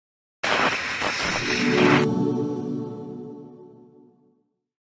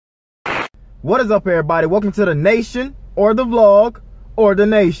What is up, everybody? Welcome to the nation, or the vlog, or the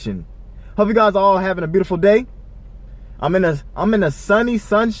nation. Hope you guys are all having a beautiful day. I'm in a sunny,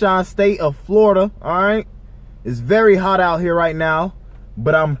 sunshine state of Florida. All right, it's very hot out here right now,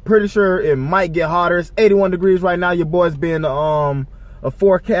 but I'm pretty sure it might get hotter. It's 81 degrees right now. Your boy's being a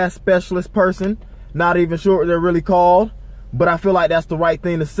forecast specialist person. Not even sure what they're really called, but I feel like that's the right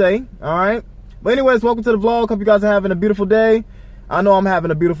thing to say. All right. But anyways, welcome to the vlog. Hope you guys are having a beautiful day. I know I'm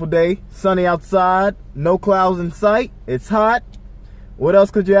having a beautiful day. Sunny outside, no clouds in sight. It's hot. What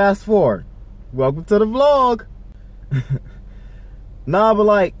else could you ask for? Welcome to the vlog. Nah, but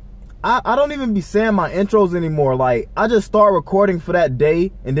like, I don't even be saying my intros anymore. Like, I just start recording for that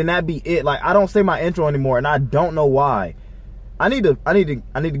day, and then that be it. Like, I don't say my intro anymore, and I don't know why. I need to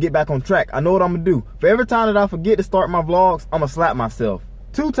get back on track. I know what I'm gonna do. For every time that I forget to start my vlogs, I'm gonna slap myself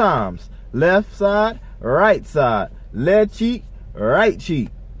 2 times. Left side, right side. Left cheek, right cheek.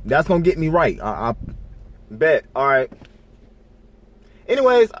 That's gonna get me right. I bet. All right.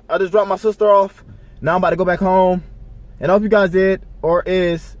 Anyways, I just dropped my sister off. Now I'm about to go back home, and I hope you guys did or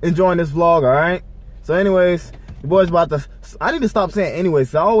is enjoying this vlog. All right. So anyways, the boy's about to. I need to stop saying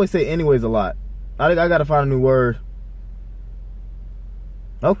anyways. I always say anyways a lot. I think I gotta find a new word.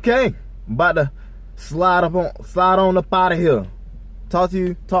 Okay, I'm about to slide on up out of here. Talk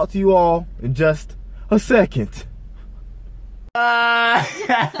to you all in just a second. Hey,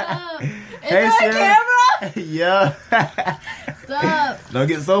 Sarah. Camera? Yeah. Stop. Don't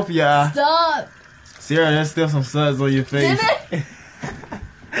get soapy, y'all. Stop. Sarah, there's still some suds on your face. Did it?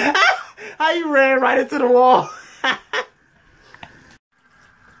 How you ran right into the wall?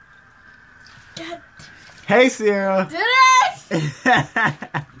 Hey, Sarah. Did it?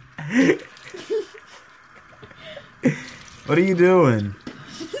 What are you doing?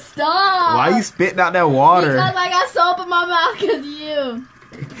 Stop. Why are you spitting out that water? Because I got soap in my mouth because of you.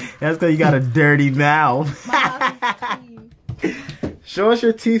 That's because you got a dirty mouth. My mouth is Show us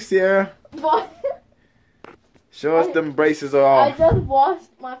your teeth, Sarah. What? Show us them braces are off. I just washed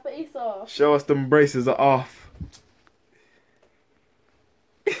my face off. Show us them braces are off.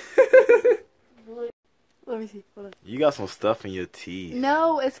 Let me see. Hold on. You got some stuff in your teeth.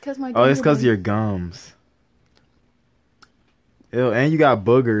 No, it's because my. Oh, it's because of your gums. Ew, and you got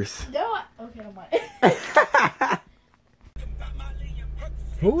boogers. No, okay, I'm right.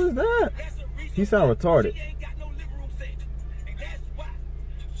 Who is that? He sound retarded.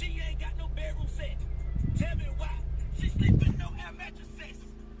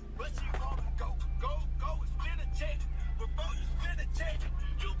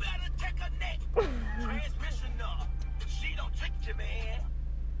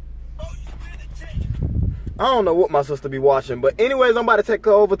 I don't know what my sister be watching, but anyways, I'm about to take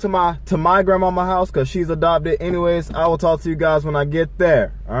her over to my grandmama's house because she's adopted. Anyways, I will talk to you guys when I get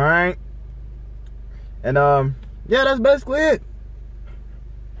there. All right. And yeah, that's basically it.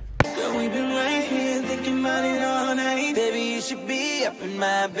 Girl, we've been right here thinking about it all night. Baby, you should be up in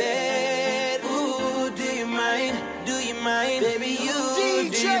my bed. Ooh, do you mind? Do you mind? Baby, you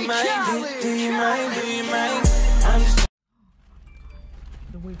DJ do you mind? Do you mind? Do you mind? I'm just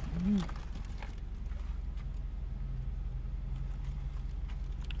The way you.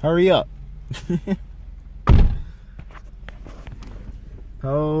 Hurry up.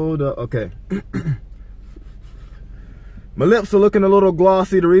 Hold up. Okay. My lips are looking a little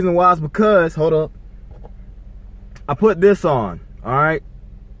glossy. The reason why is because, hold up, I put this on, all right?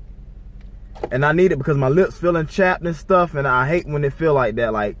 And I need it because my lips feeling chapped and stuff, and I hate when it feel like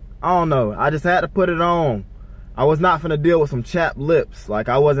that. Like, I don't know. I just had to put it on. I was not finna deal with some chapped lips. Like,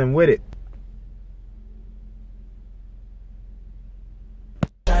 I wasn't with it.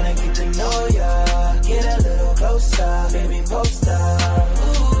 know ya, get a little closer, baby, poster.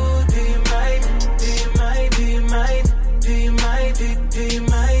 Ooh, do you mind? Do you mind? Do you mind? Do you mind? Do you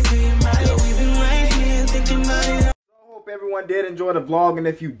mind? Do you mind? Girl, we've been right here thinking about it. I hope everyone did enjoy the vlog, and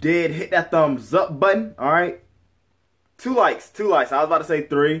if you did, hit that thumbs up button. All right, 2 likes. 2 likes. I was about to say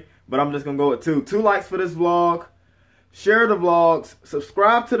 3, but I'm just gonna go with 2. 2 likes for this vlog. Share the vlogs.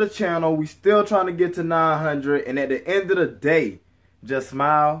 Subscribe to the channel. We still trying to get to 900, and at the end of the day, just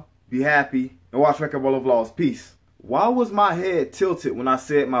smile, be happy, and watch WreckItBarlowVlogs. Peace. Why was my head tilted when I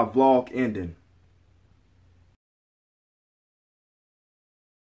said my vlog ending?